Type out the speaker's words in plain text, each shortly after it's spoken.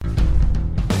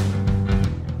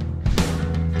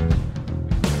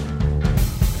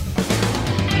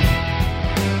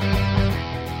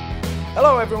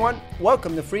everyone.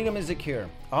 Welcome to Freedom is a Cure.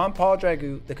 I'm Paul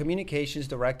Dragoo, the Communications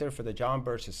Director for the John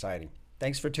Birch Society.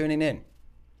 Thanks for tuning in.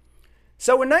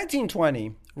 So in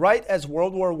 1920, right as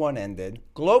World War I ended,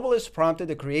 globalists prompted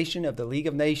the creation of the League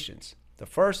of Nations, the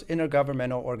first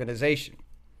intergovernmental organization.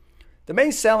 The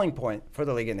main selling point for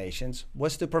the League of Nations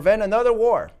was to prevent another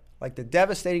war, like the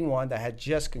devastating one that had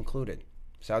just concluded.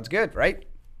 Sounds good, right?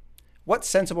 What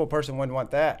sensible person wouldn't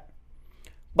want that?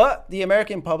 But the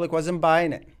American public wasn't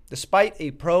buying it, despite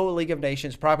a pro-League of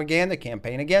Nations propaganda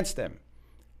campaign against them.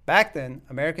 Back then,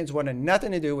 Americans wanted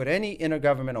nothing to do with any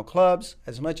intergovernmental clubs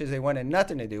as much as they wanted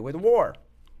nothing to do with war.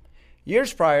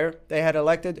 Years prior, they had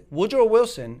elected Woodrow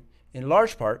Wilson in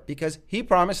large part because he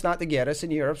promised not to get us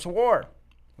in Europe's war.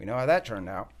 We know how that turned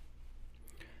out.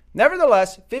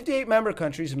 Nevertheless, 58 member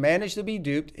countries managed to be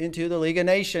duped into the League of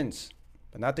Nations,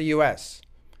 but not the U.S.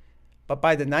 But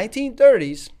by the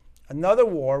 1930s, another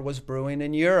war was brewing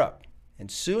in Europe,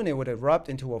 and soon it would erupt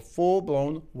into a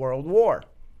full-blown world war.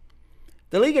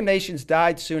 The League of Nations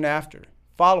died soon after,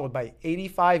 followed by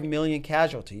 85 million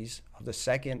casualties of the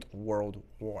Second World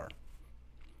War.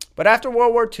 But after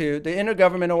World War II, the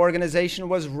Intergovernmental Organization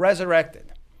was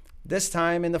resurrected, this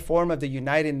time in the form of the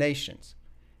United Nations.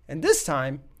 And this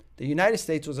time, the United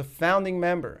States was a founding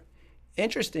member.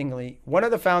 Interestingly, one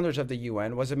of the founders of the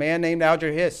UN was a man named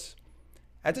Alger Hiss.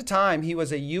 At the time, he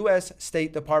was a U.S.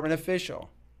 State Department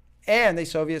official and a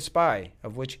Soviet spy,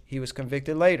 of which he was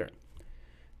convicted later.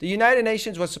 The United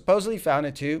Nations was supposedly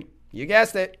founded to, you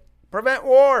guessed it, prevent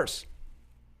wars.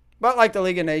 But like the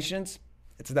League of Nations,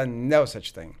 it's done no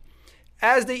such thing.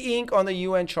 As the ink on the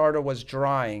UN Charter was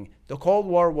drying, the Cold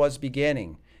War was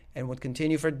beginning and would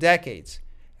continue for decades.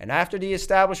 And after the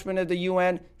establishment of the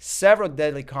UN, several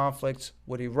deadly conflicts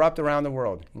would erupt around the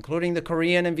world, including the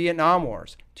Korean and Vietnam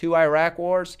Wars, 2 Iraq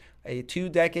wars, a 2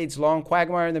 decades-long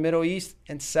quagmire in the Middle East,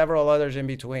 and several others in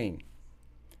between.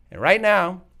 And right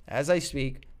now, as I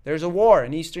speak, there's a war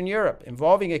in Eastern Europe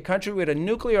involving a country with a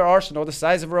nuclear arsenal the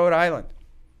size of Rhode Island.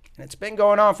 And it's been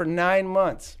going on for 9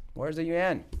 months. Where's the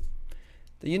UN?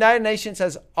 The United Nations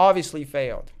has obviously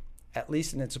failed, at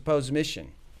least in its supposed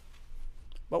mission.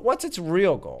 But what's its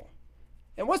real goal?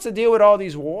 And what's the deal with all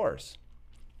these wars?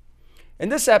 In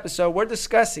this episode, we're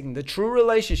discussing the true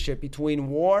relationship between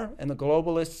war and the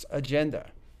globalists'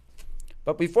 agenda.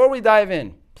 But before we dive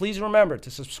in, please remember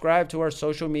to subscribe to our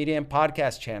social media and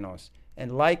podcast channels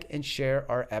and like and share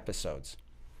our episodes.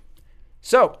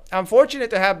 So, I'm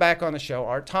fortunate to have back on the show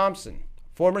Art Thompson,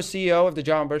 former CEO of the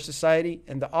John Birch Society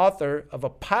and the author of a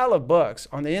pile of books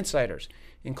on the insiders,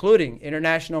 including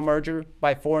International Merger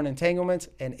by Foreign Entanglements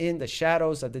and In the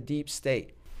Shadows of the Deep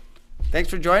State.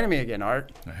 Thanks for joining me again,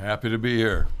 Art. Happy to be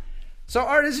here. So,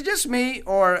 Art, is it just me,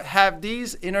 or have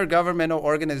these intergovernmental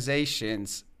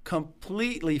organizations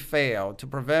completely failed to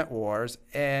prevent wars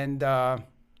and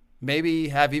maybe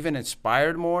have even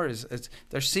inspired more?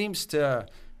 There seems to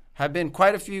have been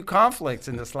quite a few conflicts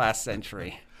in this last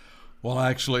century. Well,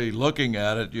 actually, looking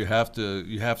at it, you have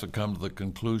to come to the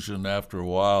conclusion after a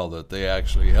while that they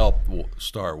actually help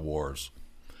start wars.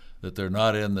 That they're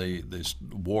not in the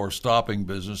war stopping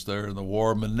business; they're in the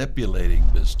war manipulating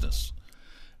business,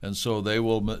 and so they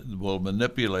will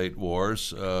manipulate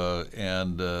wars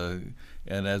and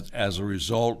as a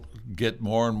result get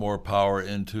more and more power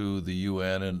into the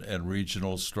UN and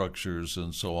regional structures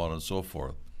and so on and so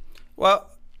forth. Well,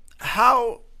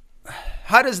 how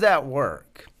does that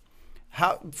work?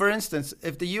 For instance,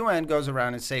 if the UN goes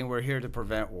around and saying we're here to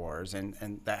prevent wars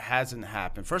and that hasn't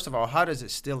happened, first of all, how does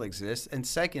it still exist? And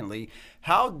secondly,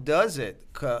 how does it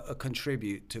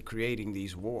contribute to creating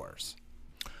these wars?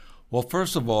 Well,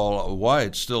 first of all, why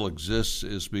it still exists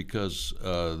is because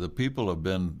the people have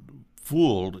been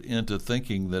fooled into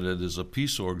thinking that it is a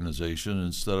peace organization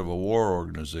instead of a war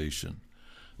organization.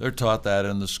 They're taught that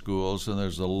in the schools, and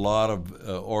there's a lot of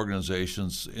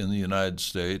organizations in the United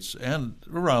States and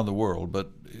around the world,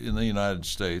 but in the United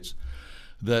States,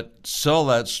 that sell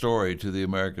that story to the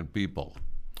American people,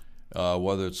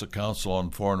 whether it's the Council on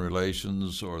Foreign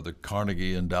Relations or the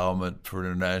Carnegie Endowment for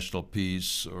International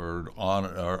Peace or on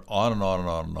and on and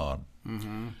on and on.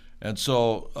 Mm-hmm. And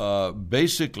so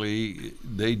basically,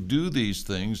 they do these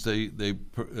things. They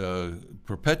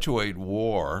perpetuate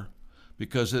war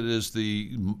because it is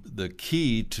the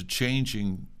key to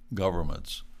changing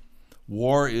governments.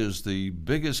 War is the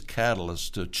biggest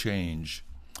catalyst to change.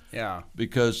 Yeah.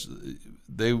 Because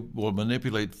they will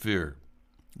manipulate fear.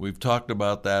 We've talked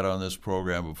about that on this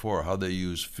program before, how they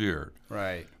use fear.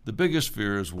 Right. The biggest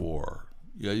fear is war.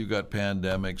 Yeah, you've got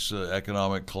pandemics,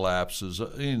 economic collapses,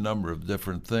 any number of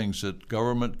different things that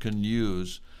government can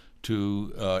use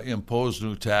to impose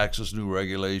new taxes, new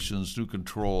regulations, new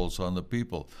controls on the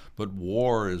people. But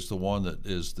war is the one that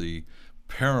is the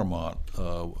paramount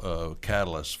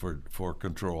catalyst for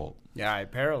control. Yeah,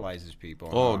 it paralyzes people.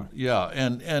 Oh, yeah,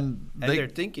 and their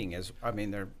thinking is,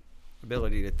 their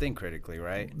ability to think critically,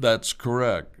 right? That's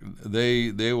correct.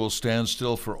 They will stand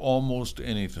still for almost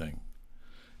anything,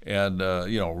 and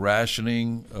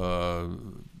rationing,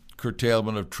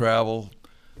 curtailment of travel,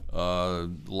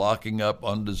 locking up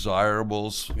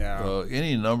undesirables,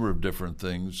 any number of different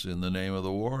things in the name of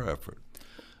the war effort.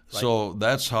 So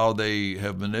that's how they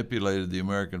have manipulated the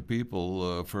American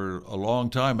people for a long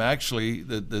time. Actually,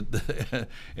 and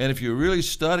if you really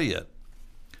study it,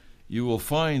 you will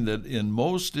find that in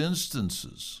most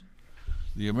instances,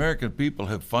 the American people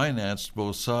have financed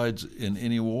both sides in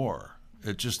any war.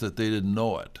 It's just that they didn't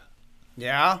know it.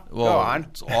 Yeah? Well, go on.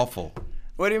 It's awful.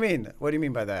 What do you mean? What do you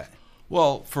mean by that?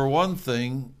 Well, for one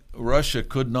thing, Russia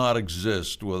could not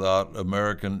exist without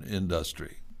American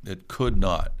industry. It could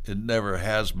not. It never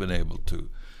has been able to.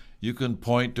 You can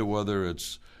point to whether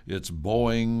it's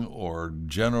Boeing or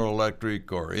General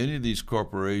Electric or any of these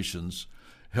corporations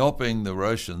helping the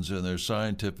Russians in their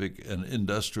scientific and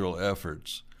industrial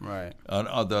efforts. Right.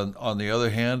 On the other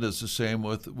hand, it's the same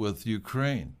with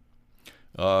Ukraine.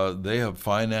 They have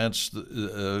financed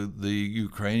the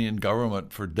Ukrainian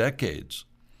government for decades.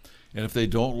 And if they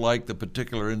don't like the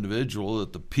particular individual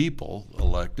that the people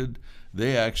elected,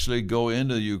 they actually go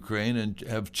into Ukraine and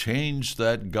have changed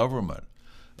that government.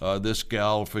 This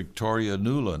gal, Victoria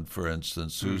Nuland, for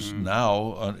instance, who's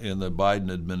now in the Biden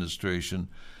administration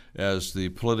as the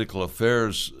political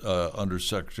affairs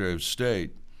Undersecretary of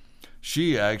State,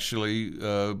 she actually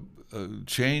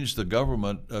changed the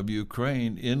government of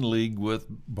Ukraine in league with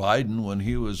Biden when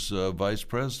he was vice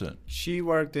president. She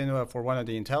worked for one of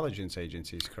the intelligence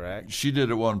agencies, correct? She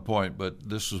did at one point, but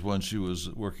this was when she was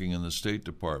working in the State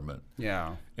Department.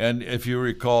 Yeah. And if you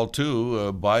recall,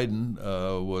 too, Biden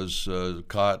was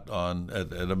caught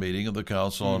at a meeting of the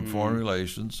Council on Foreign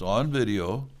Relations on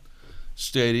video,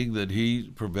 stating that he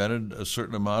prevented a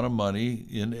certain amount of money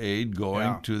in aid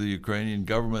going to the Ukrainian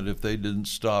government if they didn't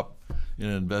stop an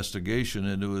investigation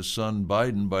into his son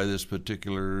Biden by this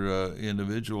particular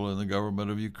individual in the government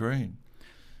of Ukraine.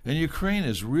 And Ukraine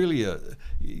is really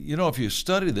if you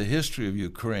study the history of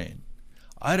Ukraine,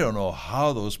 I don't know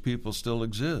how those people still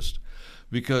exist,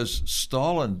 because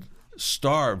Stalin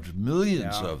starved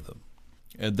millions of them.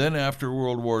 And then after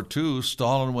World War II,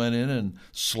 Stalin went in and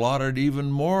slaughtered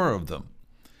even more of them.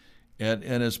 And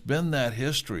it's been that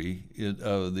history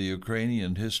of the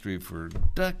Ukrainian history for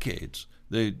decades.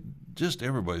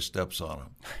 Everybody steps on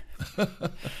them.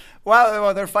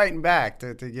 Well, they're fighting back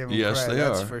to give them yes, credit. They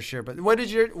That's are. for sure. But what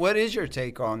is your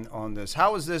take on this?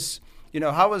 How is this?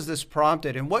 How was this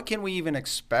prompted, and what can we even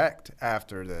expect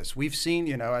after this? We've seen,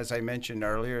 as I mentioned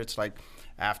earlier, it's like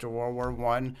after World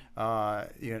War I.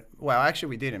 Well, actually,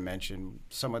 we didn't mention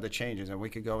some of the changes, and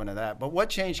we could go into that. But what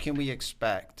change can we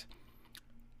expect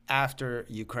after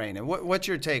Ukraine? And what's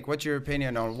your take? What's your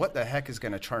opinion on what the heck is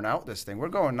going to turn out this thing? We're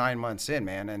going 9 months in,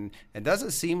 man, and it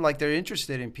doesn't seem like they're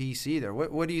interested in peace either.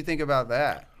 What do you think about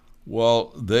that?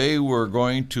 Well, they were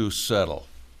going to settle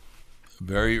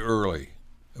very early,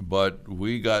 but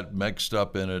we got mixed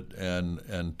up in it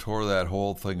and tore that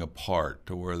whole thing apart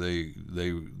to where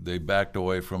they backed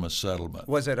away from a settlement.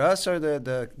 Was it us or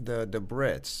the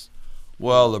Brits?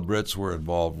 Well, the Brits were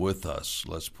involved with us,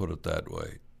 let's put it that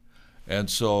way. And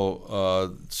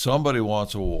so somebody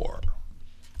wants a war.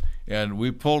 And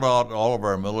we pulled out all of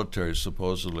our military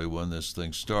supposedly when this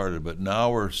thing started, but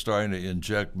now we're starting to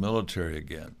inject military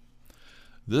again.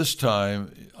 This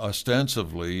time,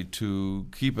 ostensibly, to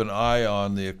keep an eye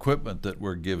on the equipment that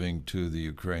we're giving to the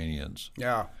Ukrainians.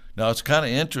 Yeah. Now, it's kind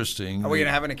of interesting. Are we going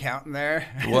to have an accountant there?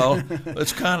 Well,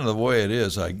 it's kind of the way it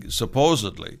is,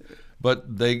 supposedly.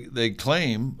 But they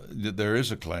claim that there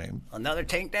is a claim. Another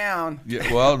tank down.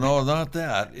 Yeah, well, no, not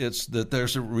that. It's that they're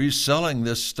reselling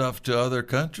this stuff to other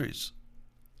countries.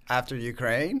 After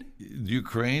Ukraine?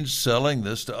 Ukraine's selling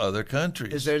this to other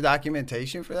countries. Is there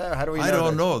documentation for that? How do we know? I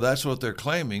don't know. That's what they're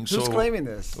claiming. Who's claiming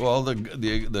this? Well,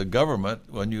 the government,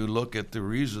 when you look at the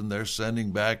reason they're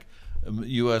sending back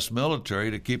U.S. military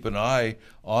to keep an eye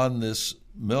on this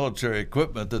military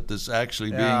equipment that's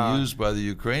actually being used by the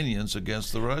Ukrainians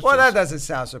against the Russians. Well, that doesn't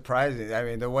sound surprising. I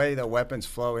mean, the way the weapons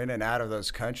flow in and out of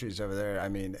those countries over there, I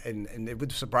mean, and it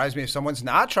would surprise me if someone's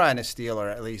not trying to steal or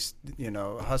at least,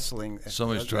 hustling.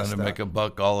 Somebody's trying to make a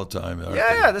buck all the time.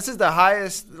 Yeah, this is the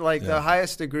highest, the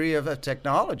highest degree of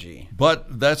technology.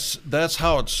 But that's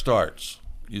how it starts.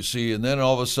 You see, and then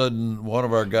all of a sudden, one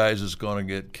of our guys is going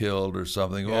to get killed or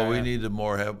something. Yeah. Well, we need to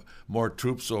have more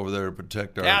troops over there to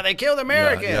protect our. Yeah, they killed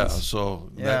Americans. Yeah.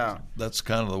 So Yeah. that's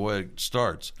kind of the way it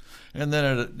starts, and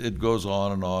then it goes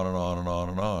on and on and on and on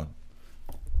and on.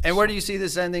 And where do you see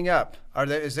this ending up?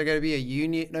 Is there going to be a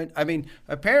union? I mean,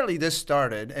 apparently this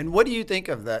started. And what do you think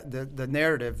of that? The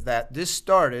narrative that this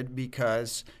started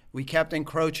because we kept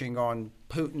encroaching on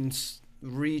Putin's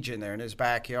region there in his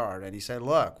backyard, and he said,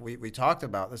 "Look, we talked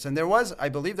about this." And I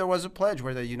believe there was a pledge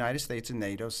where the United States and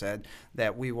NATO said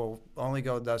that we will only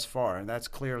go thus far, and that's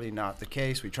clearly not the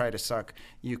case. We try to suck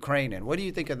Ukraine in. What do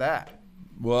you think of that?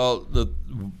 Well,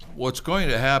 what's going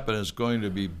to happen is going to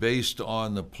be based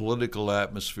on the political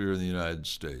atmosphere in the United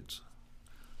States.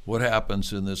 What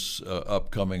happens in this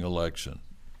upcoming election,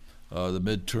 the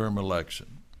midterm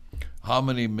election? How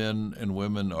many men and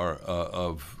women are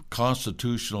of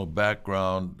constitutional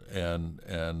background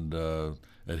and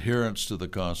adherence to the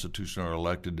Constitution are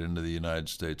elected into the United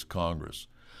States Congress?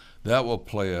 That will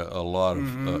play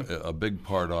a big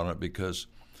part on it, because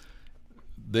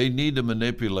they need to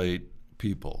manipulate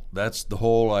people. That's the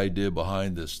whole idea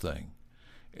behind this thing.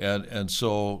 And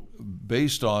so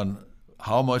based on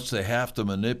how much they have to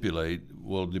manipulate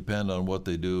will depend on what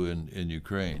they do in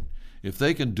Ukraine. If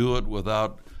they can do it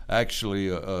without actually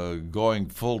going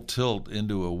full tilt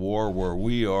into a war where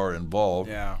we are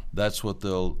involved, that's what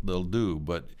they'll do.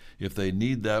 But if they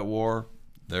need that war,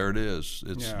 there it is.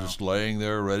 It's just laying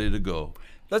there ready to go.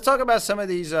 Let's talk about some of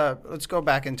these. Let's go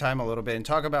back in time a little bit and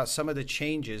talk about some of the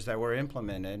changes that were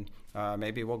implemented.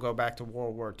 Maybe we'll go back to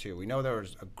World War II. We know there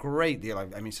was a great deal.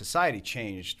 I mean, society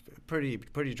changed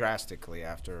pretty drastically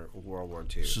after World War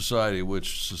II. Society?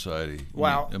 Which society?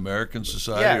 Well, American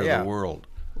society or the world?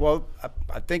 Well,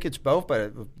 I think it's both,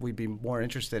 but we'd be more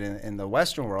interested in the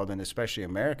Western world and especially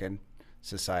American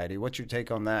society. What's your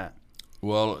take on that?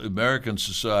 Well, American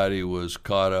society was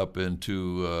caught up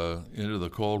into the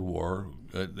Cold War.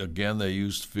 Again, they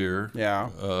used fear. Yeah.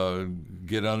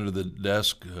 Get under the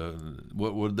desk.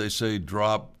 What would they say?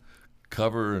 Drop,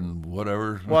 cover, and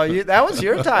whatever. Well, that was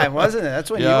your time, wasn't it?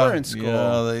 That's when you were in school.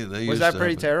 Yeah, they was that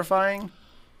pretty terrifying?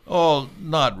 Oh,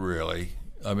 not really.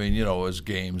 I mean, it was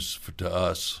games to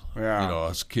us,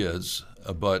 us kids.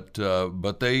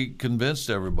 But they convinced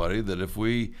everybody that if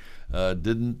we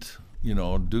didn't,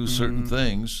 do certain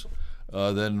things,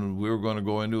 then we were going to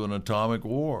go into an atomic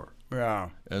war. Yeah.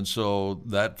 And so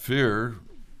that fear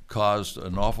caused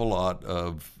an awful lot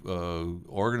of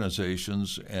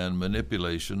organizations and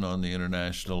manipulation on the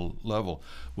international level,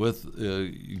 with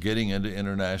getting into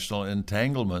international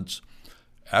entanglements,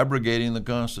 abrogating the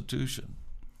Constitution,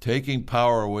 taking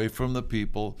power away from the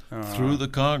people through the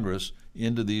Congress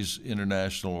into these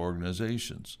international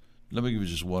organizations. Let me give you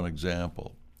just one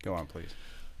example. Go on, please.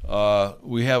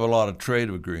 We have a lot of trade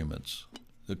agreements.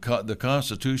 The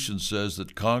Constitution says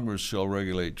that Congress shall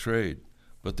regulate trade,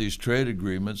 but these trade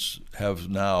agreements have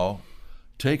now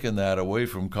taken that away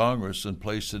from Congress and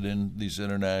placed it in these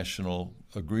international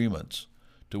agreements,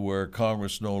 to where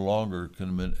Congress no longer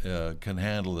can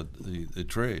handle the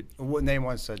trade. What name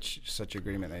was such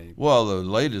agreement? Well, the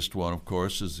latest one, of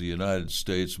course, is the United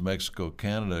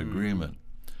States-Mexico-Canada Agreement.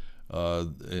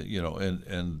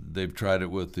 And they've tried it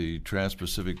with the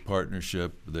Trans-Pacific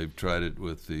Partnership. They've tried it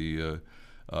with the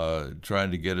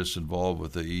trying to get us involved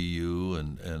with the EU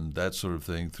and that sort of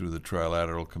thing through the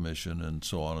Trilateral Commission and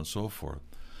so on and so forth.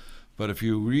 But if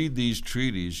you read these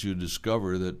treaties, you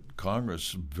discover that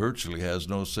Congress virtually has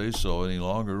no say-so any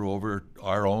longer over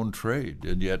our own trade,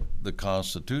 and yet the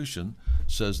Constitution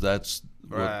says that's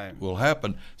what will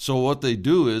happen. So what they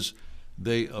do is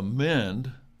they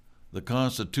amend the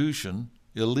Constitution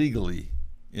illegally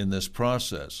in this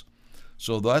process.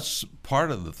 So that's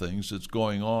part of the things that's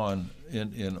going on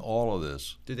in all of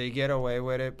this. Do they get away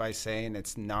with it by saying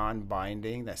it's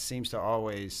non-binding? That seems to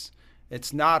always...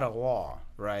 It's not a law,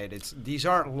 right? These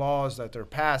aren't laws that they're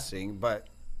passing, but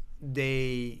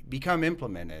they become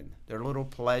implemented. They're little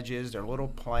pledges, they're little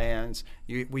plans.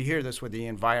 We hear this with the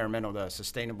the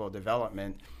sustainable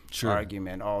development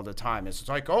argument all the time. It's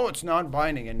like, oh, it's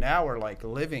non-binding, and now we're like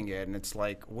living it, and it's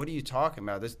like, what are you talking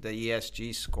about? The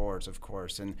ESG scores, of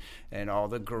course, and all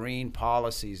the green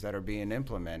policies that are being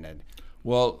implemented.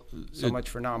 Well, so much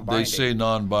for non-binding. They say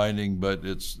non-binding, but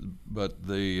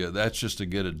that's just to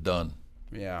get it done.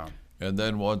 Yeah. And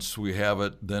then once we have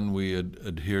it, then we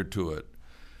adhere to it.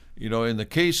 In the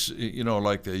case,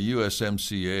 like the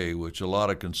USMCA, which a lot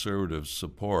of conservatives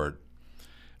support,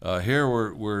 here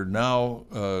we're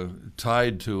now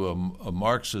tied to a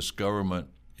Marxist government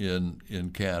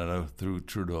in Canada through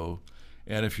Trudeau.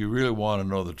 And if you really want to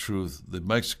know the truth, the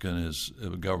Mexican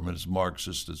government is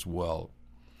Marxist as well.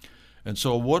 And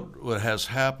so what has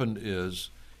happened is,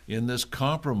 in this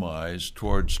compromise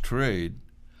towards trade,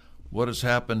 what has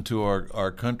happened to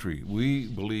our country? We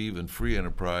believe in free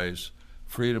enterprise,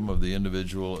 freedom of the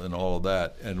individual, and all of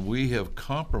that, and we have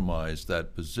compromised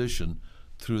that position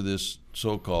through this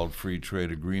so-called free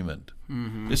trade agreement.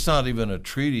 Mm-hmm. It's not even a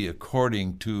treaty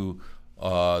according to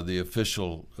the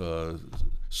official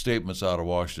statements out of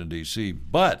Washington, D.C.,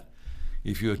 but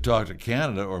if you talk to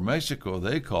Canada or Mexico,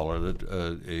 they call it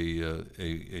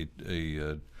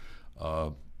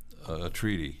a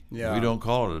treaty. Yeah. We don't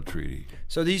call it a treaty.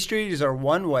 So these treaties are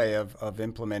one way of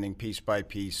implementing piece by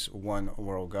piece one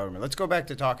world government. Let's go back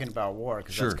to talking about war,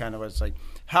 because Sure. that's kind of what it's like.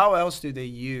 How else do they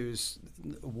use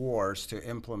wars to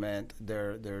implement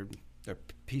their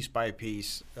piece by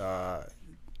piece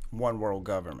one world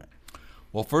government?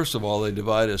 Well, first of all, they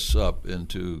divide us up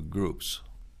into groups.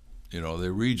 They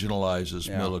regionalize us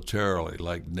militarily,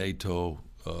 like NATO,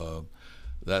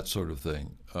 that sort of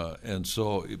thing. And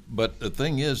so, but the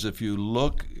thing is, if you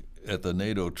look at the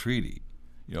NATO treaty,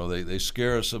 they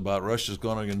scare us about Russia's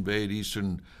going to invade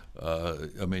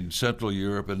Central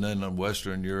Europe and then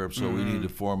Western Europe, so we need to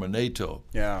form a NATO.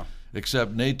 Yeah.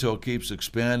 Except NATO keeps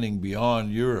expanding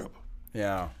beyond Europe.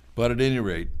 Yeah. But at any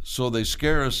rate, so they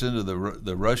scare us into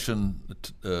the Russian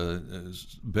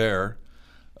bear.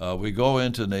 We go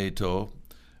into NATO.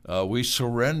 We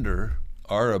surrender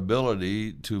our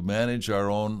ability to manage our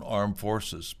own armed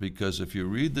forces, because if you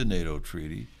read the NATO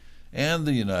treaty and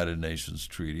the United Nations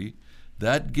treaty,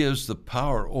 that gives the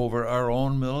power over our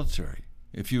own military.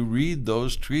 If you read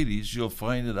those treaties, you'll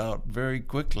find it out very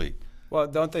quickly. Well,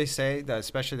 don't they say that,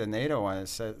 especially the NATO one, it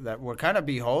says that we're kind of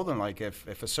beholden, like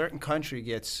if a certain country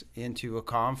gets into a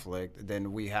conflict,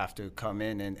 then we have to come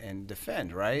in and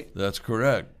defend, right? That's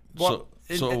correct. Well,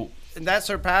 and that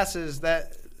surpasses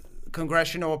that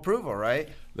congressional approval, right?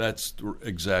 That's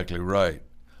exactly right.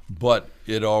 But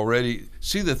it already,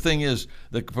 see, the thing is,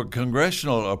 the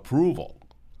congressional approval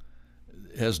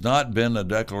has not been a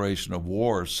declaration of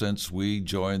war since we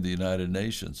joined the United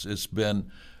Nations. It's been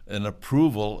an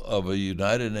approval of a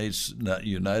United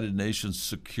Nations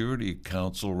Security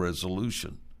Council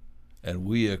resolution, and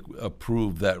we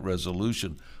approved that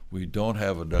resolution. We don't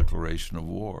have a declaration of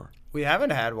war. We haven't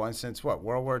had one since, what,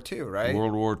 World War II, right?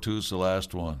 World War II is the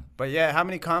last one. But yeah, how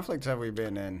many conflicts have we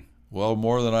been in? Well,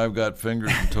 more than I've got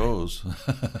fingers and toes.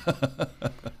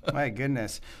 My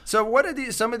goodness. So what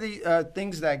are some of the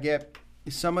things that get,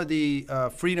 some of the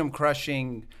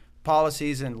freedom-crushing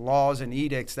policies and laws and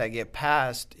edicts that get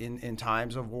passed in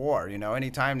times of war?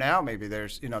 Anytime now, maybe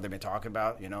there's, they've been talking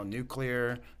about,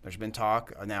 nuclear. There's been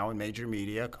talk now in major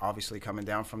media, obviously coming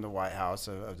down from the White House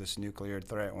of this nuclear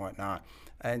threat and whatnot.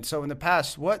 And so in the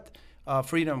past, what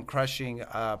freedom-crushing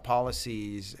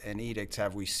policies and edicts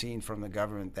have we seen from the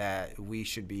government that we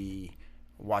should be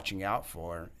watching out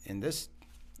for in this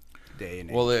day and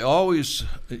age? Well,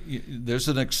 there's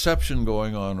an exception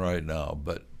going on right now,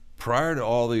 but prior to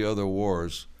all the other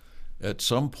wars, at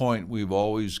some point we've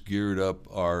always geared up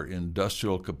our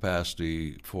industrial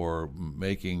capacity for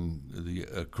making the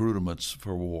accoutrements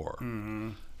for war.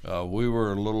 Mm-hmm. We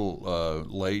were a little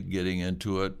late getting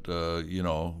into it,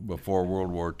 before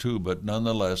World War II, but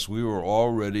nonetheless, we were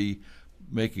already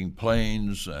making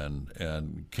planes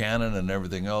and cannon and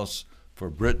everything else for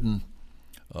Britain,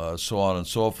 so on and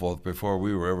so forth, before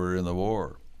we were ever in the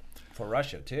war. For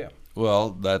Russia, too. Well,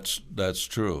 that's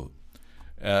true.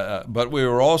 But we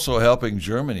were also helping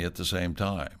Germany at the same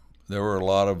time. There were a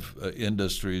lot of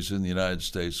industries in the United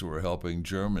States that were helping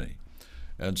Germany.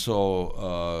 And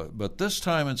so, but this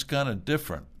time it's kind of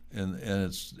different, and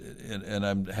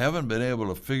I haven't been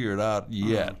able to figure it out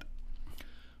yet.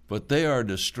 But they are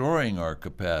destroying our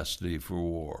capacity for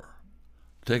war.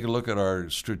 Take a look at our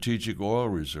strategic oil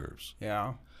reserves.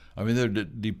 Yeah. I mean, they're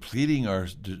depleting our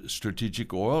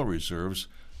strategic oil reserves,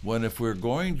 when if we're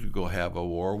going to go have a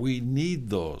war, we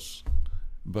need those.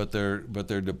 But they're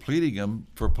depleting them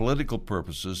for political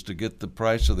purposes to get the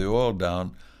price of the oil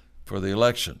down for the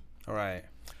election. All right.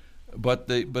 But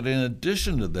in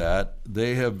addition to that,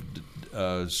 they have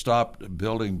stopped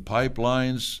building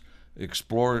pipelines,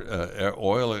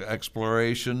 oil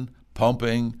exploration,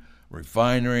 pumping,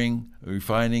 refining,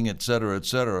 et cetera, et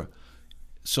cetera.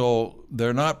 So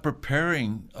they're not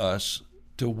preparing us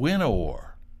to win a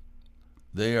war.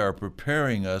 They are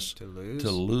preparing us to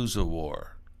lose a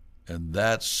war, and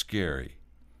that's scary.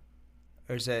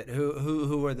 Or is it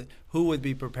who would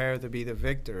be prepared to be the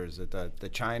victor? Is it the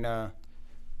China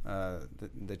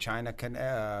the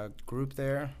China group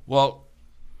there? Well,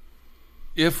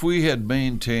 if we had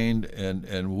maintained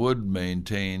and would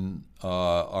maintain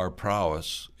our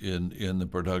prowess in the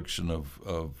production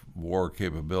of war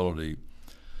capability,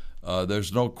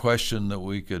 there's no question that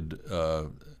we could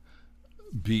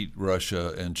beat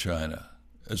Russia and China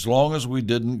as long as we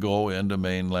didn't go into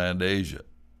mainland Asia.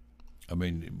 I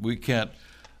mean, we can't,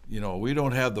 we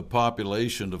don't have the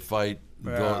population to fight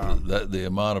the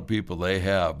amount of people they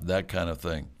have, that kind of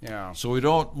thing. Yeah. So we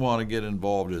don't want to get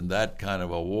involved in that kind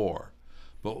of a war.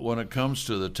 But when it comes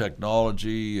to the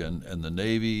technology and the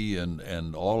Navy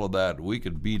and all of that, we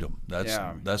could beat them.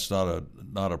 That's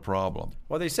not a problem.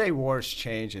 Well, they say wars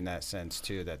change in that sense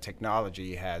too. That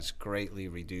technology has greatly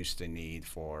reduced the need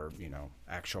for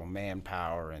actual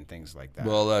manpower and things like that.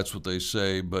 Well, that's what they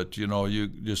say. But you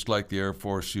just like the Air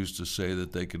Force used to say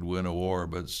that they could win a war,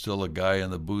 but it's still a guy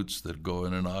in the boots that go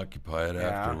in and occupy it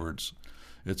afterwards.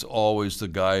 It's always the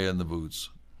guy in the boots.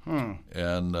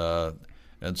 And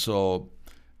so.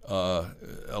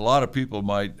 A lot of people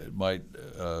might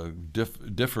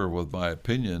differ with my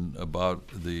opinion about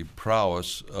the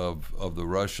prowess of the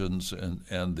Russians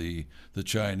and the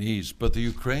Chinese, but the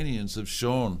Ukrainians have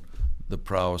shown the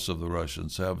prowess of the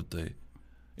Russians, haven't they?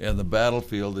 And the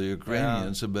battlefield, the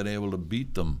Ukrainians have been able to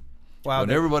beat them. Wow,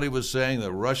 when everybody was saying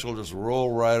that Russia will just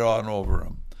roll right on over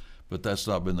them, but that's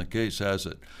not been the case, has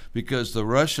it? Because the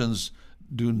Russians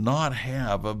do not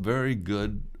have a very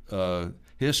good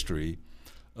history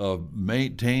of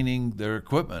maintaining their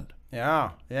equipment.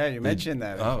 Yeah, you mentioned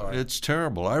that before. It's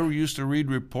terrible. I used to read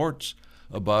reports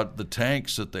about the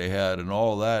tanks that they had and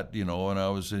all that, when I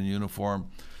was in uniform,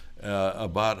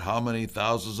 about how many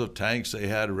thousands of tanks they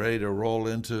had ready to roll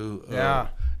into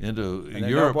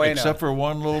Europe, no except for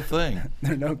one little thing.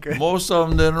 They're no good. Most of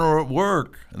them didn't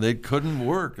work. They couldn't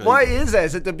work. Why is that?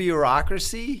 Is it the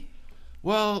bureaucracy?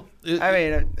 Well, I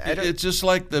don't... it's just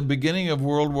like the beginning of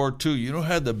World War II. You know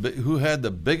who had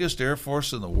the biggest air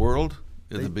force in the world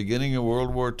at the beginning of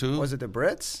World War II? Was it the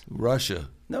Brits? Russia.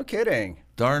 No kidding.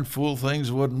 Darn fool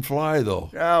things wouldn't fly,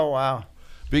 though. Oh, wow.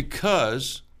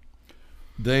 Because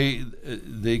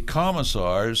the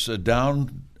commissars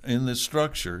down in the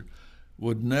structure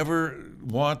would never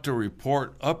want to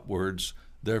report upwards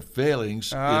their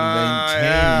failings in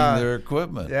maintaining their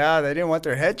equipment. Yeah, they didn't want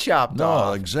their head chopped off.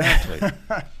 No, exactly.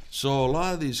 So a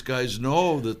lot of these guys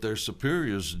know that their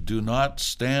superiors do not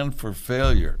stand for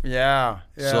failure. Yeah.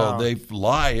 So they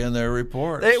lie in their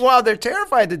reports. They're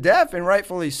terrified to death, and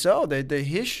rightfully so. The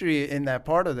history in that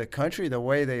part of the country, the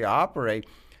way they operate,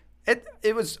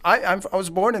 it was. I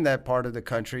was born in that part of the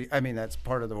country. I mean, that's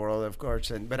part of the world, of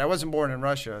course. But I wasn't born in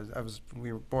Russia.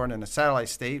 We were born in a satellite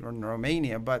state in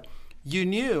Romania, but. You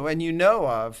knew and you know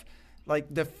of, like,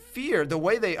 the fear, the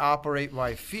way they operate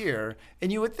by fear,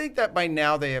 and you would think that by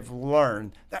now they have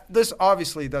learned that this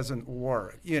obviously doesn't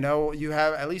work. You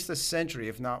have at least a century,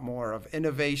 if not more, of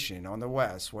innovation on the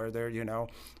West, where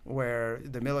where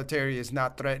the military is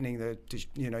not threatening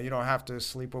you don't have to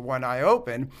sleep with one eye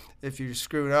open if you're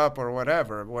screwed up or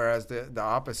whatever, whereas the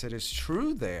opposite is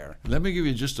true there. Let me give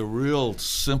you just a real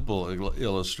simple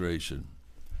illustration.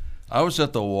 I was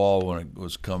at the wall when it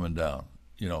was coming down,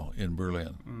 in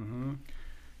Berlin. Mm-hmm.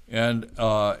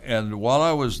 And while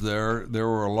I was there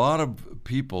were a lot of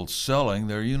people selling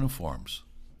their uniforms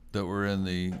that were in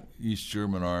the East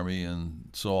German Army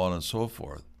and so on and so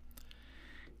forth.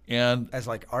 And as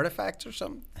like artifacts or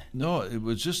something? No, it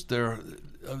was just their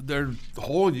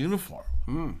whole uniform.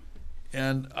 Mm.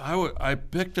 And I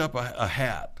picked up a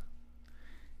hat,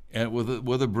 and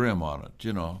with a brim on it,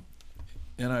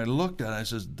 And I looked at it and I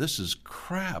said, this is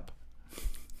crap.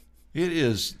 It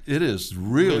is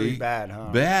really bad,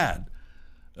 huh? Bad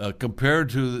compared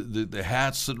to the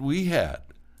hats that we had.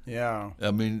 Yeah. I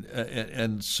mean,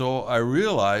 and so I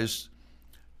realized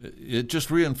it just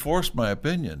reinforced my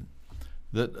opinion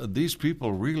that these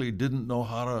people really didn't know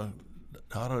how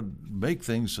to make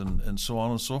things and so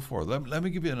on and so forth. Let me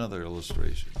give you another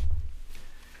illustration.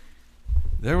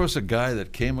 There was a guy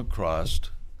that came across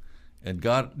and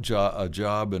got a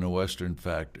job in a Western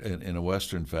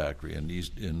factory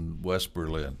in West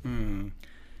Berlin. Mm.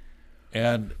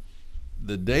 And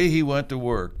the day he went to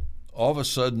work, all of a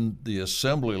sudden the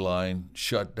assembly line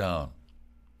shut down.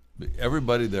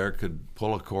 Everybody there could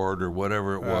pull a cord or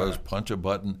whatever it was, punch a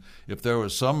button. If there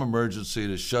was some emergency,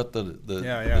 to shut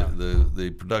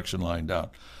the production line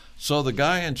down. So the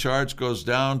guy in charge goes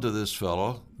down to this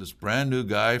fellow, this brand new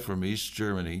guy from East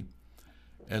Germany,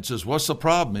 and says, what's the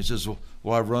problem? He says,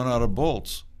 well, I've run out of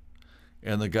bolts.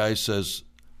 And the guy says,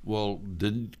 well,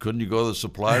 couldn't you go to the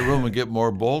supply room and get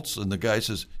more bolts? And the guy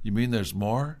says, you mean there's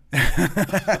more?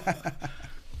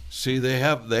 See, they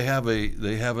have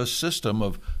a system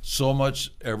of so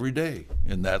much every day,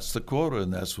 and that's the quota,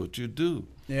 and that's what you do.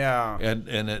 Yeah.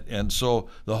 And so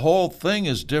the whole thing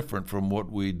is different from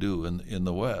what we do in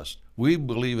the West. We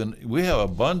have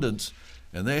abundance,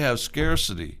 and they have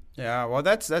scarcity. Yeah, well,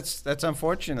 that's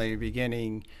unfortunately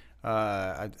beginning.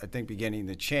 I think beginning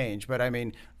to change, but I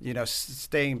mean,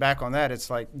 staying back on that, it's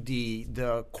like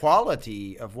the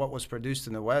quality of what was produced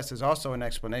in the West is also an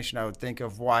explanation, I would think,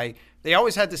 of why they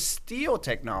always had the steel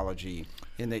technology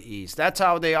in the East. That's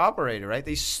how they operated, right?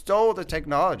 They stole the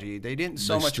technology. They didn't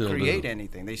so much create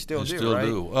anything. They still do,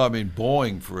 right? Well, I mean,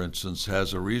 Boeing, for instance,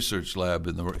 has a research lab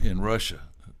in Russia.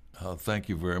 Thank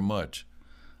you very much.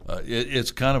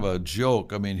 It's kind of a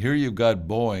joke. I mean, here you've got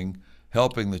Boeing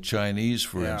helping the Chinese,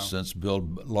 for instance,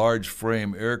 build large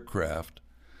frame aircraft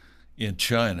in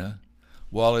China,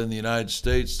 while in the United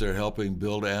States they're helping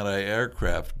build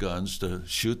anti-aircraft guns to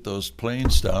shoot those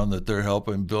planes down that they're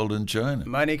helping build in China.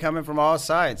 Money coming from all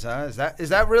sides, huh? Is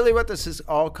that really what this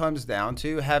all comes down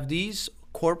to? Have these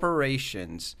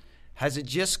corporations, has it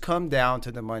just come down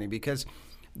to the money? Because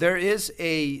there is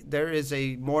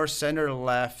a more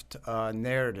center-left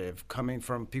narrative coming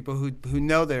from people who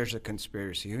know there's a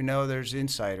conspiracy, who know there's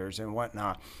insiders and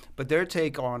whatnot. But their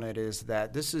take on it is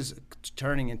that this is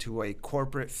turning into a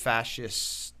corporate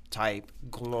fascist-type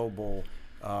global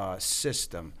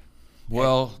system.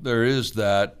 Well, there is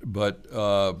that, but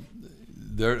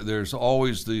there's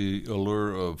always the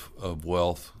allure of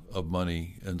wealth, of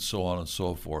money, and so on and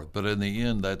so forth. But in the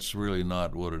end, that's really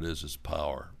not what it is. It's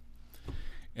power.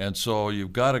 And so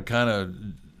you've got to kind of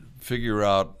figure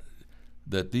out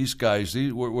that these guys,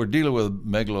 we're dealing with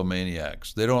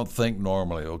megalomaniacs. They don't think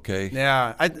normally, okay?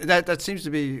 Yeah, that seems to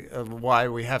be why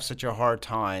we have such a hard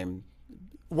time,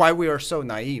 why we are so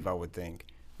naive, I would think.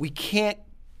 We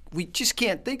just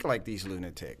can't think like these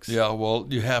lunatics. Yeah, well,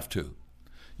 you have to.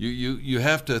 You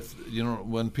have to,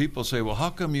 when people say, well, how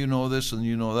come you know this and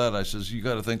you know that? I says, you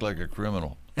got to think like a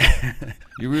criminal.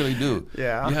 You really do.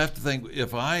 Yeah. You have to think,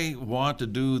 if I want to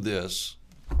do this,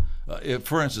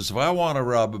 for instance, if I want to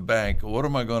rob a bank, what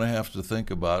am I going to have to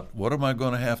think about? What am I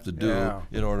going to have to do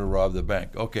in order to rob the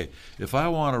bank? Okay, if I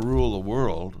want to rule the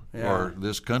world or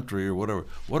this country or whatever,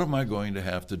 what am I going to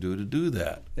have to do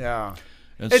that? Yeah.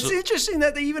 And it's interesting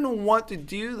that they even want to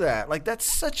do that. Like,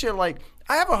 that's such a, I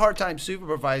have a hard time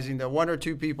supervising the one or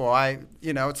two people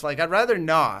it's like, I'd rather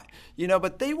not,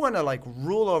 but they want to,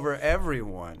 rule over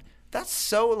everyone. That's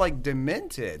so,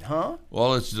 demented, huh?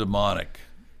 Well, it's demonic.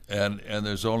 And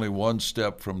there's only one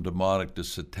step from demonic to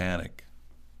satanic.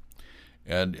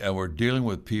 And we're dealing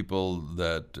with people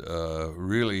that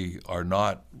really are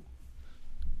not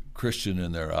Christian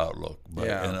in their outlook,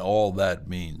 and all that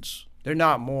means. They're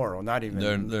not moral, not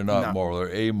even. They're not moral.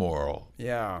 They're amoral.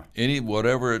 Yeah.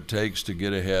 Whatever it takes to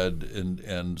get ahead,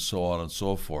 and so on and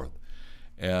so forth.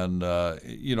 And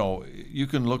you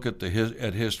can look at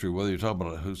at history, whether you're talking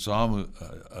about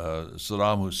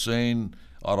Saddam Hussein,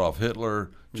 Adolf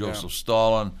Hitler, Joseph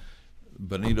Stalin,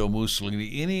 Benito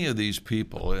Mussolini, any of these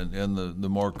people, and the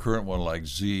more current one like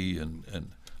Z,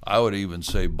 and I would even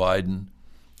say Biden,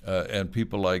 and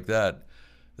people like that.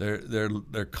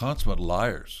 They're consummate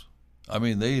liars. I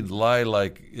mean, they lie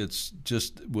like it's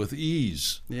just with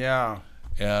ease. Yeah.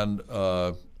 And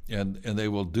they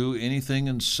will do anything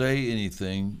and say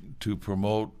anything to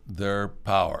promote their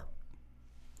power.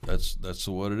 That's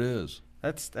what it is.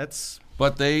 That's.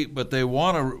 But they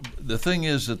want to. The thing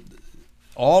is that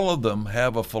all of them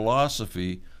have a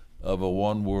philosophy of a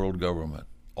one world government.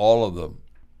 All of them.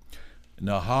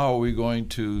 Now, how are we going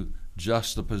to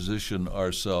juxtaposition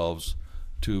ourselves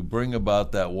to bring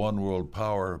about that one world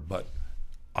power? But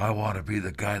I want to be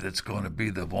the guy that's going to be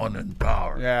the one in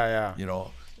power. Yeah.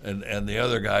 And the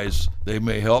other guys, they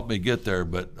may help me get there,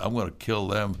 but I'm going to kill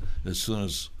them as soon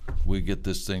as we get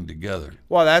this thing together.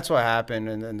 Well, that's what happened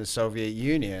in the Soviet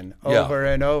Union over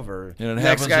and over. And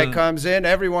next guy comes in,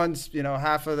 everyone's,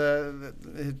 half of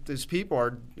his people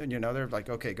are, they're like,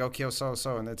 okay, go kill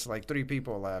so-so, and it's like 3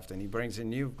 people left, and he brings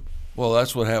in you. Well,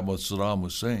 that's what happened with Saddam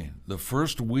Hussein. The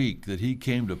first week that he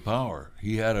came to power,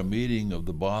 he had a meeting of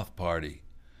the Ba'ath Party.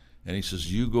 And he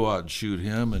says, you go out and shoot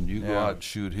him, and you go out and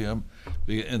shoot him.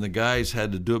 And the guys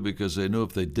had to do it because they knew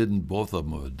if they didn't, both of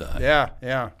them would die.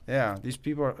 Yeah. These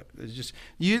people are just,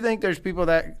 you think there's people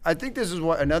that, I think this is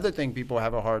what, another thing people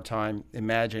have a hard time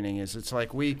imagining is it's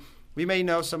like we may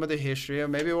know some of the history, or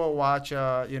maybe we'll watch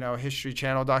a History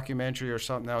Channel documentary or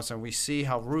something else, and we see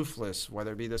how ruthless,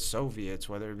 whether it be the Soviets,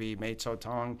 whether it be Mao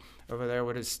Zedong over there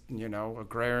with his,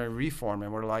 agrarian reform,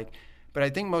 and we're like, but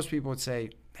I think most people would say,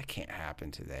 that can't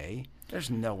happen today. There's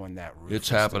no one that ruthless. It's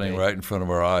happening today. right in front of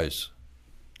our eyes.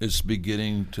 It's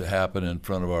beginning to happen in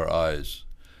front of our eyes.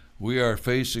 We are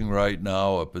facing right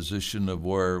now a position of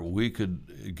where we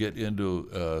could get into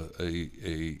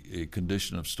a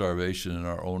condition of starvation in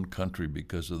our own country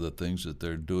because of the things that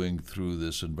they're doing through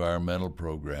this environmental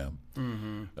program.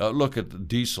 Mm-hmm. Look at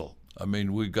diesel. I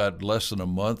mean, we got less than a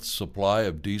month's supply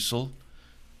of diesel.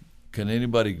 Can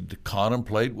anybody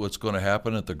contemplate what's going to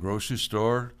happen at the grocery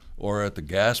store or at the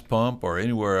gas pump or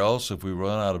anywhere else if we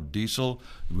run out of diesel?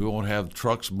 We won't have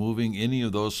trucks moving any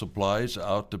of those supplies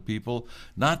out to people.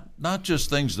 Not just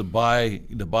things to buy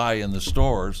in the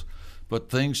stores, but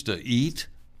things to eat.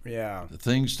 Yeah.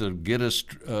 Things to get us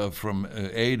from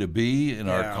A to B in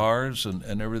our cars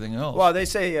and everything else. Well, they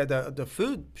say the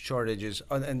food shortages,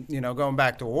 and going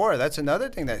back to war, that's another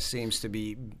thing that seems to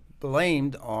be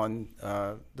blamed on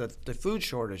the food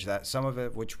shortage, that some of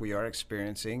it which we are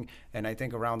experiencing, and I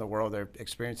think around the world they're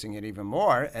experiencing it even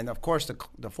more. And of course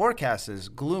the forecast is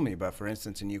gloomy, but for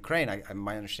instance in Ukraine,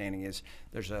 my understanding is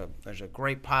there's a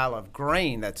great pile of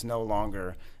grain that's no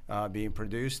longer being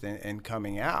produced and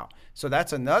coming out. So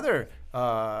that's another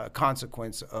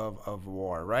consequence of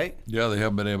war, right? Yeah, they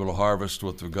haven't been able to harvest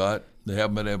what they've got. They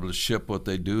haven't been able to ship what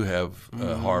they do have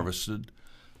harvested.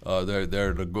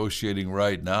 They're negotiating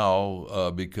right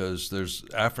now because there's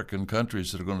African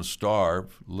countries that are going to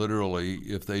starve, literally,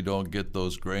 if they don't get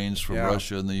those grains from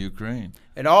Russia and the Ukraine.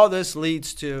 And all this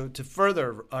leads to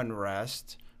further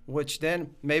unrest, which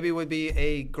then maybe would be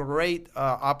a great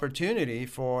opportunity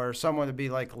for someone to be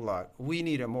like, look, we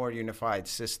need a more unified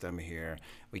system here.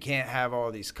 We can't have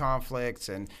all these conflicts,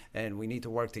 and we need to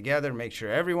work together, make sure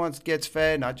everyone gets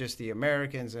fed, not just the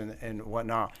Americans and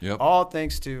whatnot. Yep. All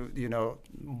thanks to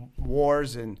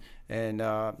wars and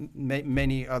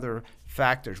many other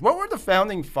factors. What were the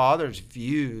founding fathers'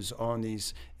 views on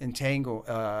these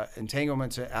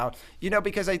entanglements out?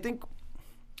 Because I think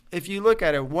if you look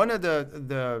at it, one of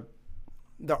the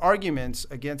arguments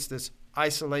against this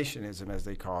isolationism, as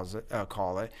they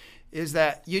call it, is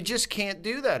that you just can't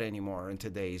do that anymore in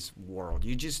today's world.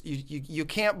 You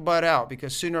can't butt out,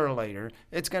 because sooner or later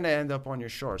it's going to end up on your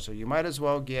shore. So you might as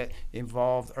well get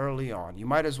involved early on. You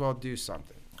might as well do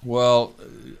something. Well,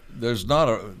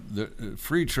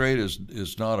 free trade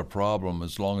is not a problem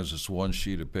as long as it's one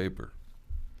sheet of paper.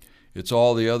 It's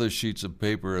all the other sheets of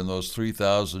paper and those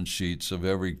 3,000 sheets of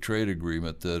every trade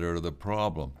agreement that are the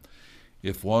problem.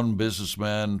 If one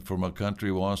businessman from a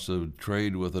country wants to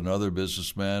trade with another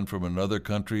businessman from another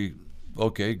country,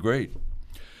 okay, great.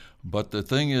 But the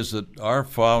thing is that our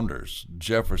founders,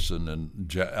 Jefferson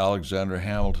and Alexander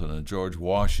Hamilton and George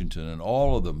Washington, and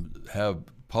all of them have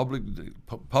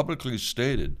publicly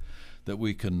stated that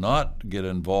we cannot get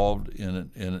involved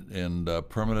in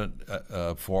permanent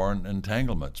foreign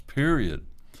entanglements, period,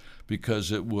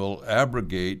 because it will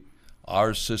abrogate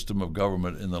our system of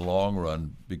government in the long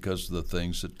run because of the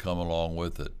things that come along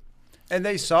with it. And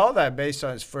they saw that based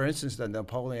on, for instance, the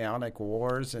Napoleonic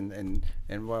Wars and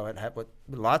what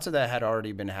lots of that had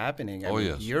already been happening. I mean,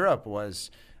 yes. Europe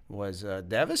was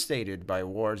devastated by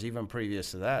wars even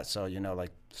previous to that. So,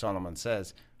 like Solomon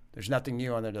says, there's nothing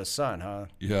new under the sun, huh?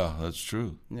 Yeah, that's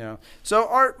true. Yeah. So,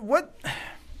 Art, what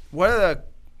are the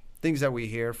things that we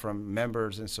hear from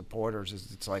members and supporters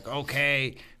is it's like,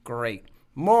 okay, great,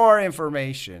 more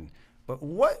information. But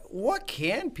what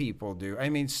can people do? I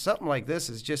mean, something like this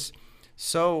is just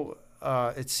so,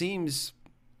 it seems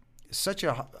such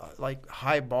a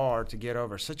high bar to get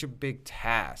over, such a big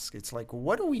task. It's like,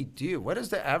 what do we do? What does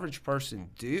the average person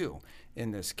do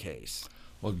in this case?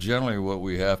 Well, generally what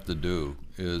we have to do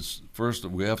is, first,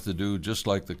 we have to do just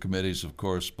like the committees of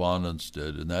correspondence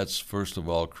did, and that's, first of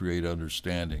all, create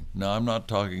understanding. Now, I'm not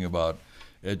talking about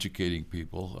educating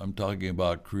people. I'm talking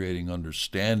about creating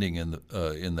understanding in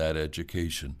that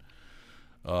education.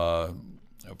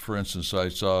 For instance, I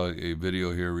saw a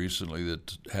video here recently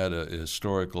that had a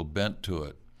historical bent to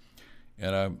it,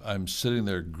 and I'm sitting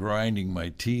there grinding my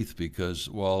teeth because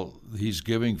while he's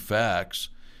giving facts,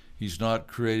 he's not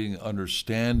creating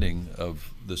understanding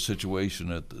of the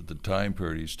situation at the time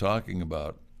period he's talking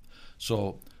about.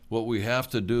 So what we have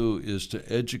to do is to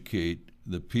educate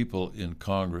the people in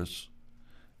Congress,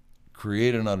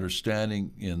 create an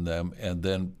understanding in them, and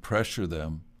then pressure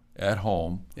them at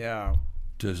home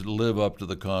to live up to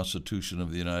the Constitution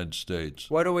of the United States.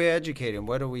 What do we educate them?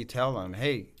 What do we tell them?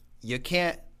 Hey, you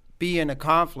can't be in a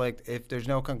conflict if there's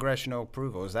no congressional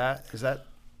approval. Is that?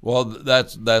 Well,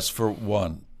 that's for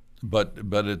one. But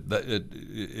it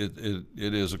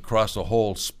is across a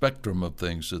whole spectrum of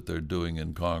things that they're doing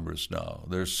in Congress now.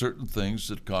 There's certain things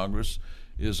that Congress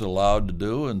is allowed to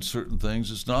do and certain things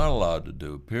it's not allowed to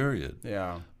do, period.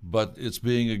 Yeah. But it's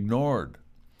being ignored.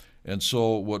 And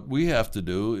so what we have to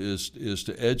do is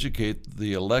to educate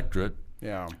the electorate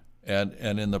and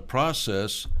in the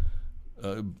process,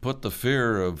 put the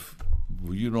fear of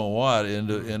you know what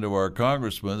into our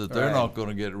congressmen that they're not going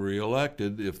to get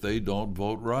reelected if they don't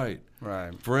vote right.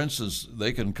 Right. For instance,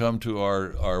 they can come to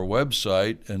our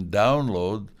website and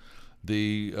download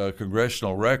the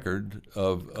congressional record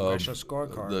of Congressional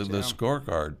scorecards, the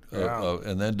scorecard,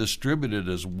 and then distribute it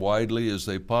as widely as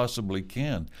they possibly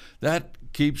can. That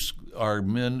keeps our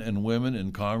men and women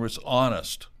in Congress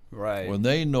honest. Right. When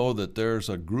they know that there's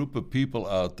a group of people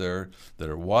out there that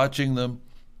are watching them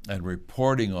and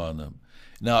reporting on them.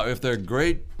 Now, if they're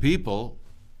great people,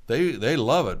 they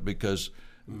love it because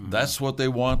that's what they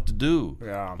want to do.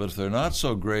 Yeah. But if they're not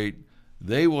so great,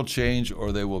 they will change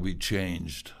or they will be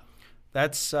changed.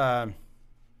 That's the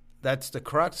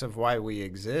crux of why we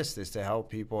exist, is to help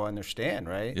people understand,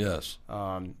 right? Yes.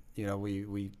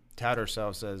 We tout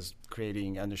ourselves as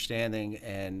creating understanding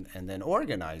and then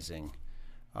organizing.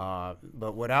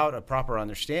 But without a proper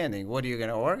understanding, what are you going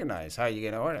to organize? How are you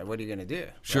going to organize? What are you going to do?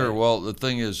 Sure. Right? Well, the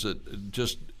thing is that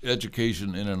just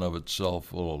education in and of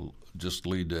itself will just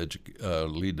lead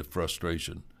to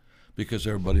frustration, because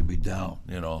everybody be down.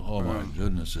 Oh my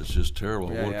goodness, it's just terrible.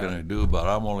 What can I do about it?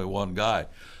 I'm only one guy.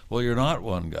 Well, you're not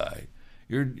one guy.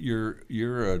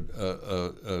 You're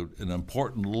an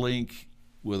important link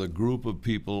with a group of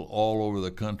people all over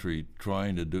the country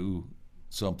trying to do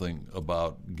something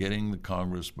about getting the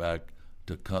Congress back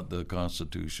to the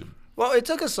Constitution. Well, it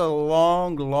took us a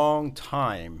long, long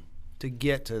time to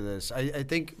get to this. I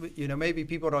think, maybe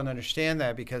people don't understand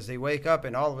that because they wake up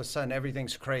and all of a sudden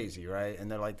everything's crazy, right?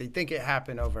 And they think it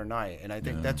happened overnight. And I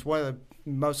think that's one of the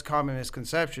most common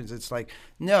misconceptions. It's like,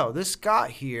 no, this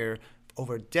got here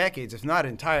over decades, if not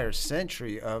entire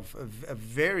century of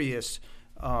various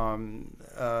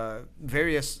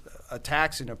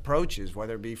attacks and approaches,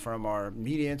 whether it be from our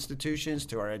media institutions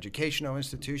to our educational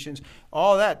institutions,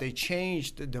 all that. They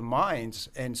changed the minds,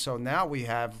 and so now we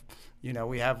have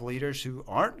leaders who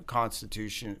aren't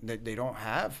Constitution, that they don't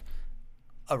have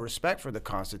a respect for the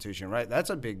Constitution, right? That's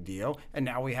a big deal. And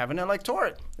now we have an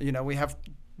electorate. We have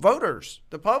voters,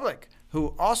 the public,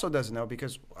 who also doesn't know,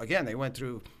 because again, they went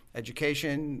through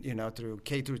education, through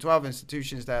K through 12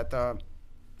 institutions that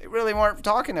they really weren't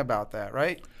talking about that,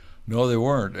 right? No, they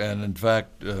weren't. And in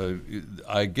fact,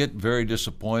 I get very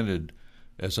disappointed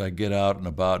as I get out and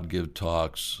about and give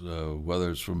talks, whether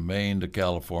it's from Maine to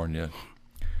California,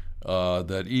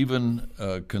 that even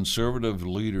conservative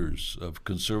leaders of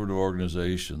conservative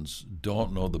organizations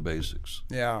don't know the basics.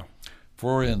 Yeah.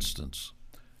 For instance,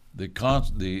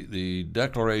 the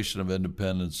Declaration of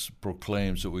Independence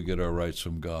proclaims that we get our rights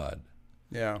from God.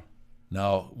 Yeah.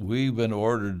 Now, we've been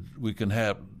ordered we can't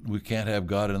have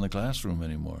God in the classroom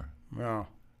anymore. Yeah.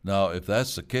 Now, if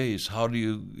that's the case, how do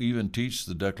you even teach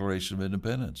the Declaration of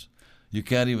Independence? You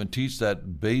can't even teach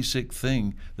that basic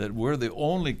thing, that we're the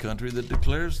only country that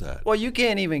declares that. Well, you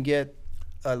can't even get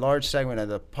a large segment of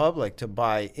the public to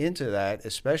buy into that,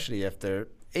 especially if they're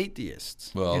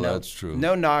atheists. Well, that's true.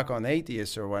 No knock on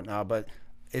atheists or whatnot, but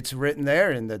it's written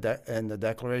there in the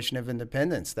Declaration of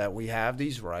Independence that we have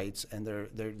these rights, and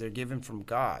they're given from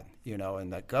God,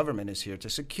 and that government is here to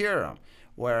secure them.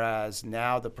 Whereas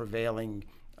now the prevailing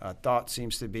thought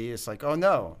seems to be, it's like, oh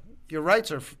no, your rights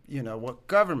are, what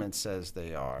government says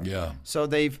they are. Yeah. So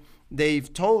they've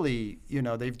totally,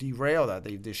 they've derailed that.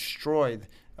 They've destroyed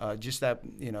just that,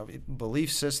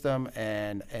 belief system.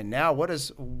 And now what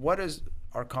does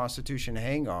our Constitution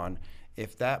hang on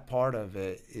if that part of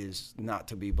it is not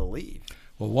to be believed?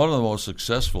 Well, one of the most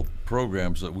successful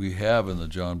programs that we have in the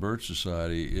John Birch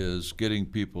Society is getting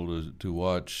people to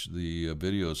watch the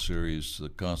video series, The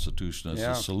Constitution as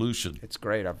a Solution. It's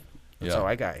great. That's how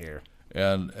I got here.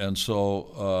 And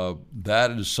so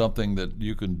that is something that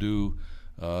you can do,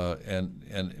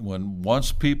 and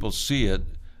once people see it,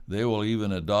 they will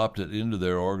even adopt it into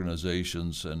their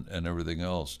organizations and everything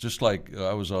else. Just like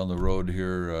I was on the road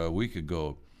here a week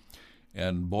ago,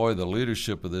 and boy, the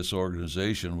leadership of this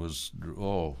organization was,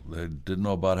 they didn't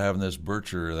know about having this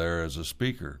Bircher there as a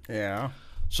speaker. Yeah.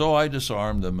 So I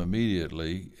disarmed them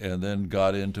immediately and then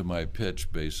got into my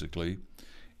pitch, basically.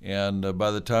 And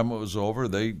by the time it was over,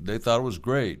 they thought it was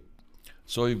great.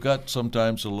 So you've got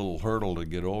sometimes a little hurdle to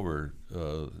get over,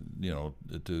 to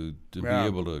be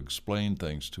able to explain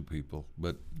things to people.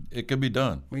 But it can be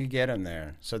done. We get them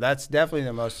there. So that's definitely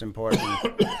the most important.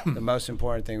 The most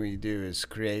important thing we do is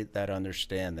create that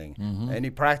understanding. Mm-hmm. Any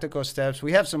practical steps?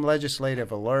 We have some legislative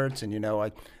alerts, and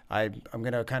I'm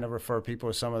going to kind of refer people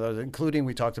to some of those, including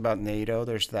we talked about NATO.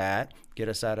 There's that. Get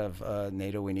us out of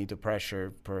NATO. We need to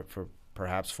pressure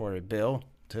perhaps for a bill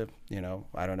to,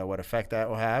 I don't know what effect that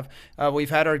will have. We've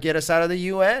had our Get Us Out of the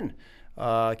UN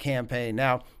campaign.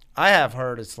 Now, I have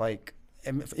heard it's like,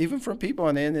 and even from people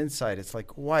on the inside, it's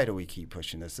like, why do we keep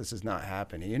pushing this? This is not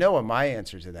happening. You know what my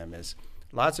answer to them is?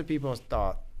 Lots of people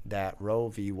thought that Roe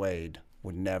v. Wade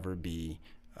would never be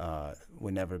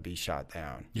shot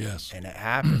down. Yes. And it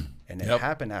happened. And it Yep.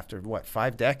 happened after, what,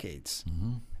 5 decades?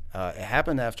 It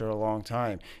happened after a long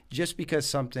time. Just because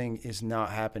something is not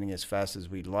happening as fast as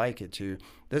we'd like it to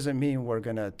doesn't mean we're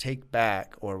going to take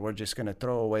back or we're just going to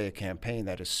throw away a campaign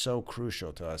that is so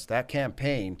crucial to us. That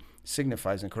campaign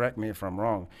signifies, and correct me if I'm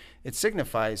wrong, it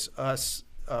signifies us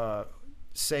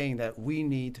saying that we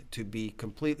need to be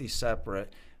completely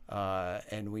separate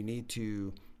and we need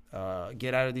to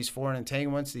get out of these foreign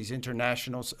entanglements, these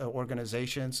international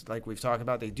organizations, like we've talked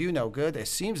about. They do no good. It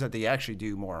seems that they actually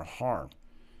do more harm.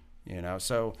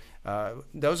 So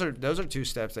those are 2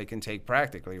 steps they can take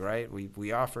practically, right?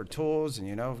 We offer tools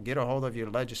and, get a hold of your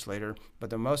legislator.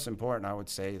 But the most important, I would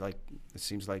say, like it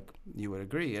seems like you would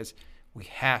agree, is we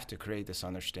have to create this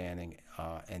understanding.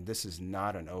 And this is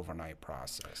not an overnight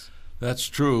process. That's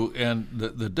true. And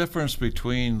the difference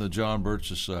between the John Birch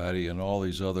Society and all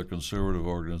these other conservative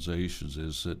organizations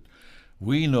is that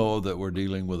we know that we're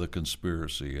dealing with a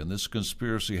conspiracy, and this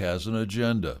conspiracy has an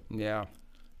agenda. Yeah.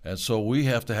 And so we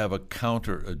have to have a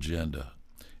counter agenda.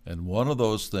 And one of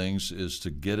those things is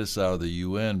to get us out of the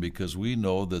UN, because we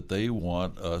know that they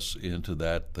want us into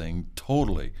that thing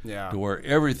totally, to where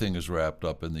everything is wrapped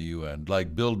up in the UN,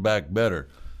 like Build Back Better.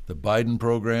 The Biden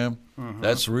program,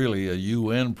 that's really a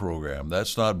UN program.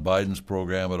 That's not Biden's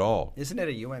program at all. Isn't it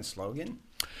a UN slogan?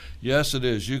 Yes, it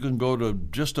is. You can go to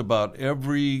just about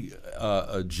every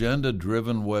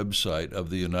agenda-driven website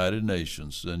of the United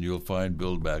Nations, and you'll find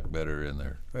Build Back Better in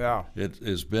there. Yeah. It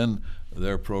has been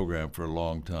their program for a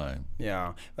long time.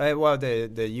 Yeah. Well,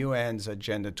 the UN's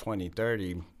Agenda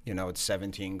 2030, it's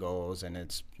 17 goals and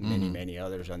it's many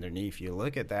others underneath. You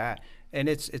look at that, and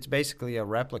it's basically a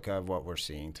replica of what we're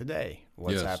seeing today,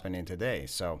 what's happening today.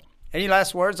 So any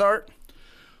last words, Art?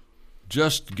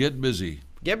 Just get busy.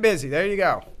 Get busy. There you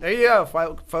go. There you go,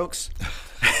 folks.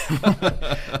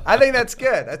 I think that's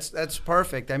good. That's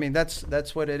perfect. I mean,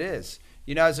 that's what it is.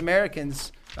 As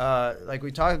Americans, like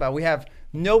we talked about, we have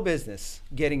no business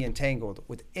getting entangled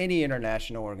with any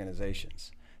international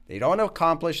organizations. They don't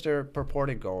accomplish their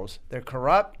purported goals. They're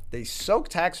corrupt. They soak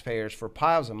taxpayers for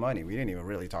piles of money. We didn't even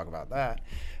really talk about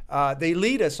that. They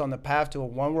lead us on the path to a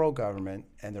one-world government,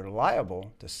 and they're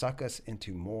liable to suck us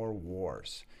into more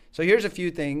wars. So here's a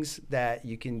few things that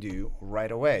you can do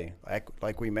right away.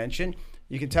 Like we mentioned,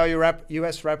 you can tell your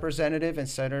U.S. representative and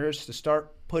senators to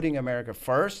start putting America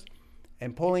first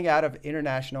and pulling out of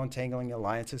international entangling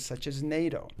alliances such as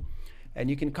NATO. And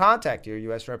you can contact your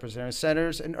U.S. representatives and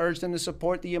senators and urge them to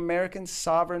support the American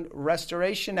Sovereign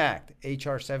Restoration Act,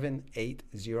 H.R.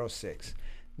 7806.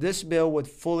 This bill would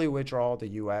fully withdraw the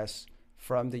U.S.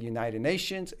 from the United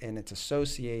Nations and its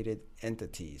associated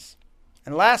entities.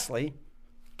 And lastly,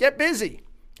 get busy.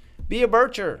 Be a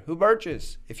Bircher who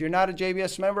birches. If you're not a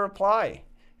JBS member, apply.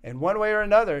 And one way or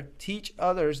another, teach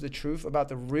others the truth about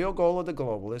the real goal of the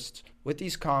globalists with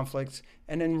these conflicts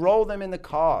and enroll them in the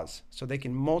cause so they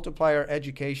can multiply our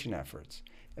education efforts.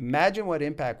 Imagine what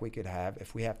impact we could have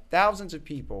if we have thousands of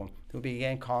people who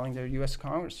began calling their U.S.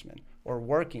 congressmen or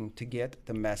working to get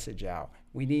the message out.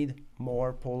 We need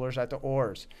more pullers at the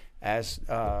oars, as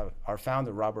our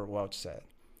founder, Robert Welch, said.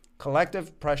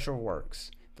 Collective pressure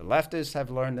works. The leftists have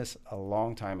learned this a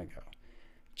long time ago.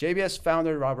 JBS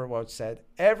founder Robert Welch said,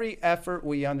 "Every effort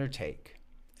we undertake,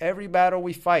 every battle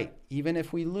we fight, even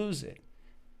if we lose it,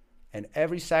 and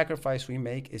every sacrifice we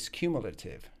make is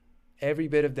cumulative. Every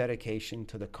bit of dedication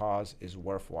to the cause is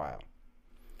worthwhile."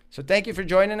 So thank you for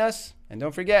joining us, and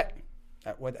don't forget,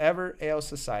 at whatever ails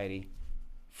society,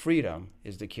 freedom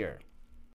is the cure.